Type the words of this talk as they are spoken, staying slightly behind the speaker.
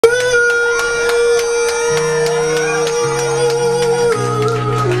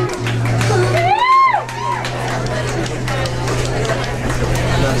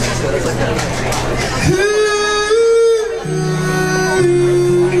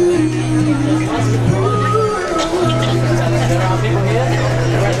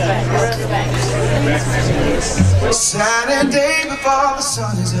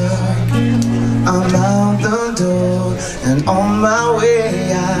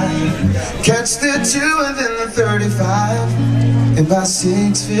Catch the 2 and then the 35, and by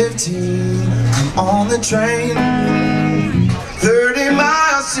 6:15 I'm on the train. 30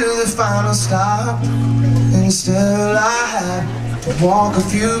 miles to the final stop, and still I have to walk a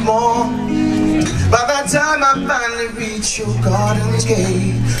few more. By the time I finally reach your garden's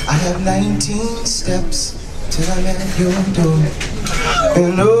gate, I have 19 steps till I'm at your door.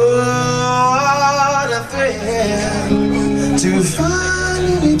 And oh, what a thrill to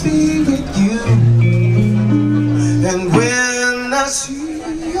finally be with you. And when I see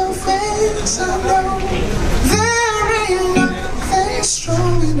your face, I know there ain't nothing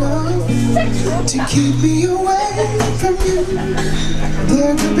strong enough to keep me away from you.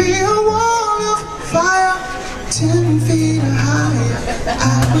 There could be a wall of fire 10 feet high, I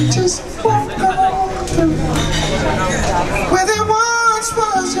would just walk on through. Where there once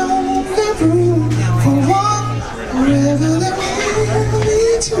was only room for one, forever there will be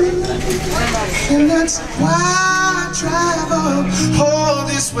two. And that's why I travel all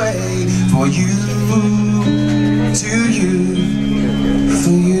this way, for you, to you,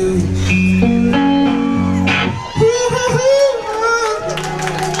 for you.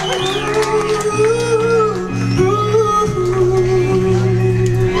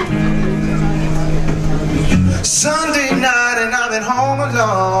 Sunday night and I've been home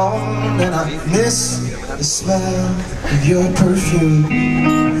alone, and I miss the smell of your perfume.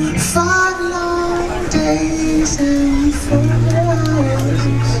 5 long days and 4 hours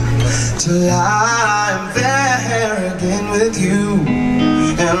till I'm there again with you.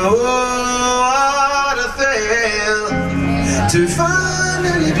 And oh, what a thrill to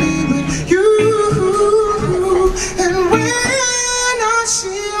finally be with you. And when I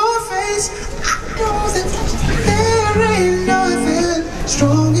see your face, I know that there ain't nothing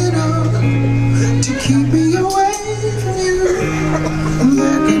strong enough to keep me away from you. And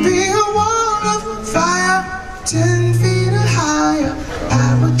there could be a wall of fire 10 feet higher, I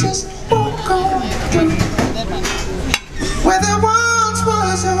would just walk on through. Where there once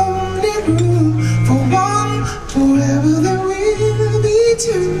was only room for one, forever there will be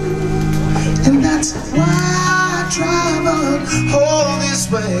two. And that's why I travel all this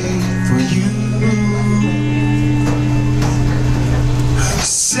way for you.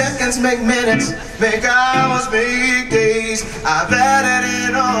 Seconds make minutes, make hours, make days. I've added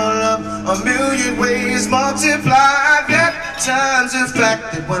it all up a million ways. Multiply that times the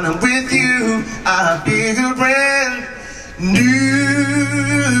fact that when I'm with you, I feel brand new.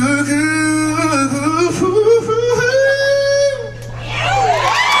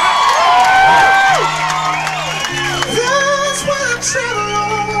 That's why I travel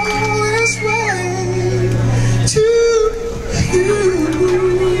all this way to you.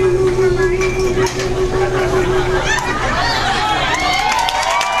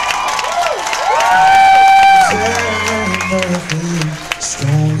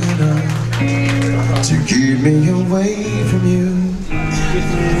 Strong enough to keep me away from you.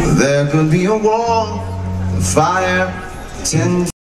 There could be a wall of fire 10